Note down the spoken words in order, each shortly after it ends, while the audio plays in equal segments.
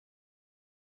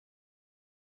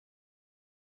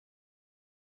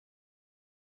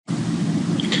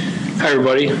Hi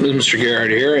everybody, this is Mr. Gerhard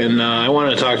here, and I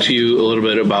want to talk to you a little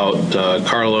bit about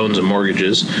car loans and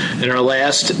mortgages. In our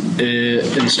last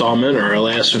installment, or our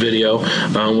last video,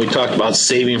 we talked about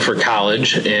saving for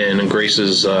college and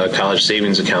Grace's college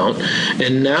savings account.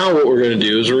 And now what we're going to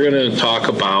do is we're going to talk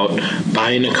about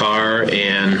buying a car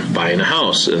and buying a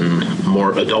house and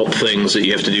more adult things that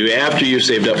you have to do after you've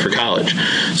saved up for college.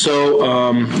 So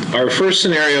our first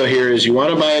scenario here is you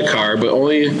want to buy a car but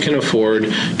only can afford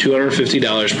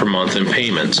 $250 per month in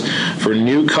payments. For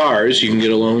new cars, you can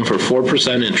get a loan for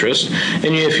 4% interest,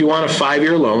 and if you want a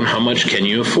 5-year loan, how much can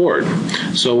you afford?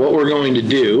 So what we're going to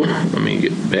do, let me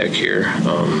get back here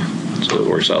so it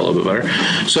works out a little bit better.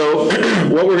 So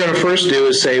what we're going to first do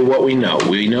is say what we know.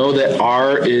 We know that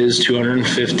R is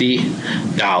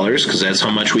 $250 because that's how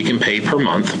much we can pay per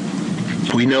month.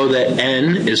 We know that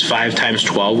N is 5 times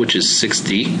 12, which is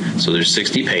 60, so there's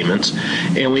 60 payments.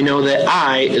 And we know that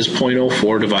I is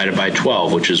 0.04 divided by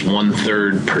 12, which is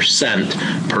 1/3%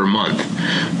 per month.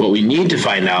 What we need to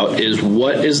find out is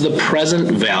what is the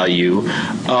present value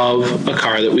of a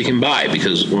car that we can buy,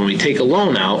 because when we take a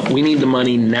loan out, we need the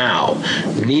money now.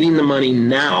 Needing the money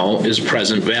now is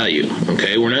present value,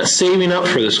 okay? We're not saving up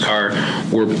for this car,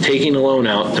 we're taking a loan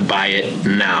out to buy it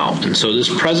now. And so this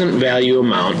present value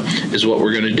amount is what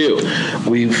we're going to do.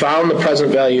 We found the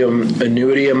present value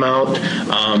annuity amount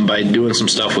by doing some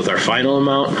stuff with our final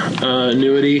amount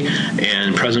annuity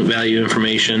and present value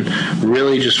information.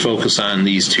 Really just focus on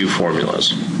these two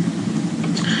formulas.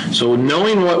 So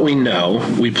knowing what we know,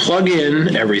 we plug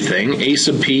in everything. A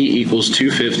sub P equals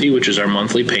 250, which is our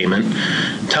monthly payment,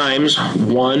 times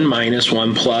 1 minus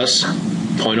 1 plus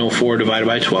 0.04 divided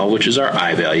by 12, which is our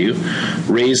I value,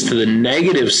 raised to the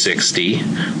negative 60,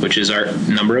 which is our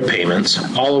number of payments,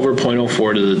 all over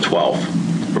 0.04 to the 12,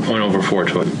 or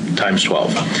 0.04 times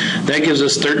 12. That gives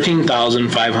us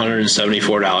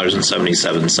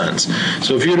 $13,574.77.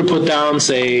 So if you were to put down,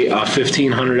 say, a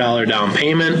 $1,500 down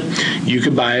payment, you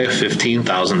could buy a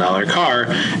 $15,000 car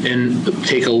and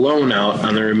take a loan out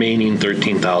on the remaining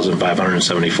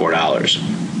 $13,574.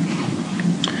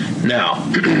 Now,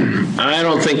 I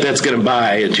don't think that's going to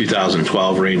buy a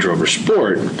 2012 Range Rover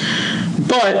Sport,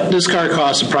 but this car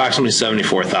costs approximately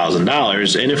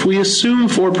 $74,000, and if we assume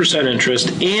 4%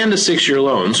 interest and a 6-year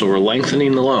loan, so we're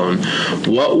lengthening the loan,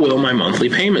 what will my monthly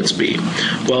payments be?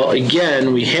 Well,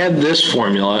 again, we had this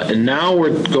formula, and now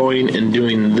we're going and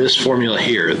doing this formula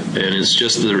here, and it's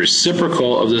just the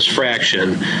reciprocal of this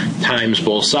fraction times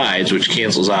both sides, which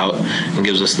cancels out and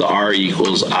gives us the R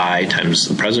equals I times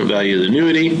the present value of the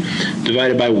annuity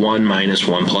divided by 1 minus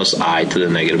 1 plus I to the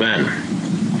negative N.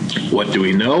 What do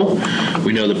we know?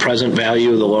 We know the present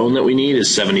value of the loan that we need is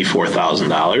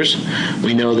 $74,000.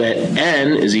 We know that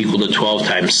N is equal to 12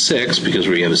 times 6 because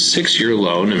we have a 6-year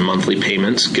loan and monthly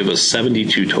payments give us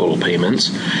 72 total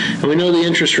payments. And we know the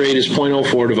interest rate is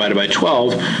 0.04 divided by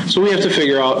 12, so we have to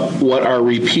figure out what our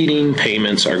repeating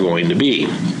payments are going to be.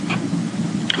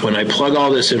 When I plug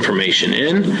all this information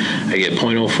in, I get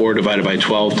 0.04 divided by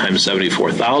 12 times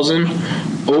 74,000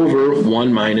 over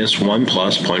 1 minus 1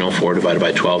 plus 0.04 divided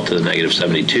by 12 to the negative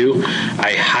 72.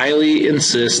 I highly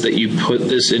insist that you put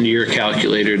this into your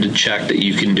calculator to check that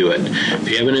you can do it. If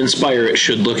you have an Inspire, it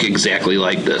should look exactly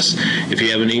like this. If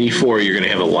you have an 84, you're going to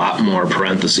have a lot more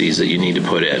parentheses that you need to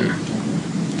put in.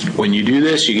 When you do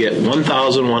this, you get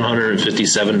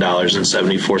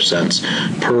 $1,157.74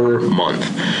 per month.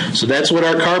 So that's what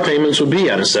our car payments would be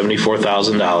on a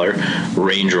 $74,000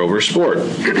 Range Rover Sport.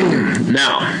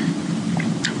 Now,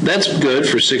 that's good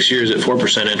for 6 years at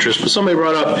 4% interest, but somebody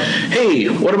brought up, hey,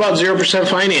 what about 0%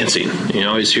 financing? You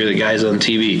always hear the guys on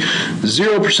TV,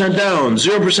 0% down,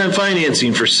 0%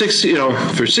 financing for 60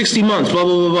 months, blah,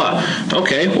 blah, blah, blah.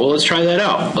 Okay, well, let's try that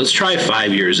out. Let's try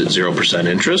 5 years at 0%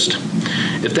 interest.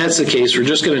 If that's the case, we're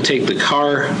just going to take the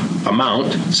car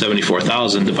amount,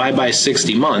 $74,000, divide by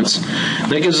 60 months.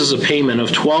 That gives us a payment of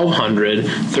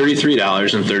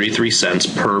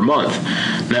 $1,233.33 per month.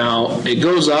 Now, it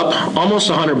goes up almost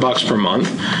 $100 per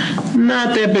month.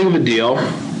 Not that big of a deal,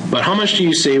 but how much do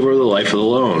you save over the life of the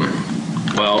loan?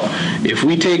 Well, if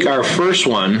we take our first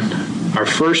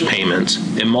payments,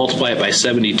 and multiply it by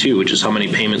 72, which is how many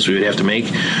payments we would have to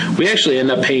make, we actually end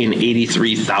up paying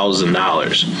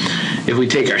 $83,000. If we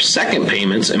take our second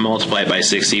payments and multiply it by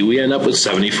 60, we end up with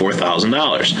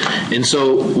 $74,000. And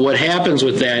so what happens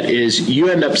with that is you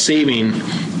end up saving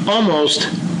almost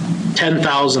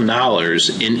 $10,000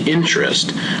 in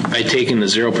interest by taking the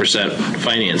 0%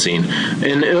 financing,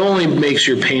 and it only makes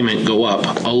your payment go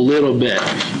up a little bit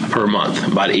per month,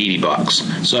 about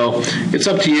 $80. So it's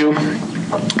up to you.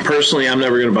 Personally, I'm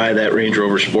never going to buy that Range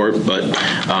Rover Sport, but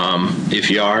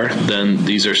if you are, then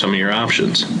these are some of your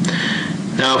options.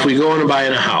 Now, if we go into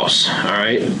buying a house, all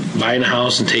right, buying a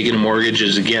house and taking a mortgage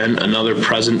is, again, another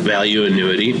present value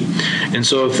annuity. And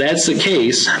so if that's the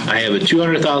case, I have a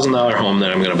 $200,000 home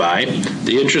that I'm going to buy.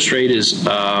 The interest rate is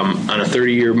on a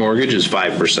 30-year mortgage is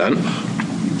 5%.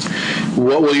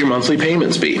 What will your monthly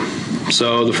payments be?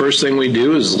 So the first thing we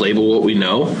do is label what we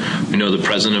know. We know the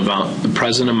present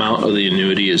amount of the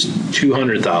annuity is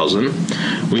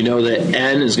 $200,000. We know that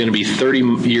N is going to be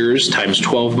 30 years times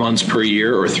 12 months per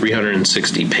year, or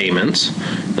 360 payments.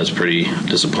 That's pretty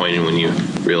disappointing when you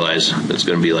realize it's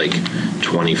going to be like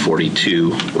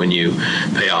 2042 when you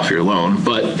pay off your loan.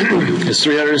 But it's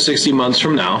 360 months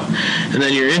from now. And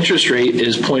then your interest rate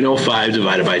is 0.05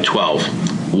 divided by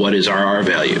 12. What is our R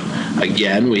value?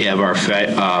 Again, we have our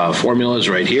formulas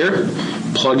right here.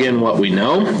 Plug in what we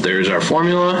know. There's our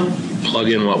formula. Plug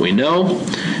in what we know.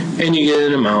 And you get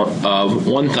an amount of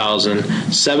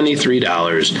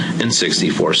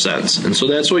 $1,073.64. And so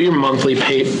that's what your monthly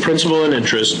principal and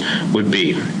interest would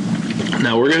be.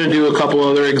 Now, we're going to do a couple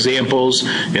other examples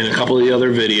in a couple of the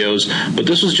other videos, but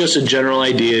this was just a general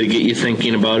idea to get you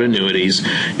thinking about annuities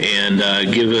and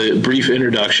give a brief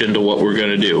introduction to what we're going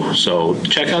to do. So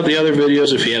check out the other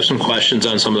videos if you have some questions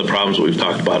on some of the problems that we've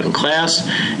talked about in class.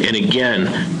 And again,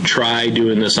 try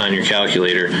doing this on your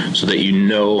calculator so that you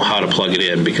know how to plug it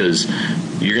in, because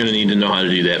you're going to need to know how to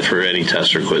do that for any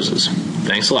test or quizzes.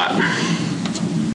 Thanks a lot.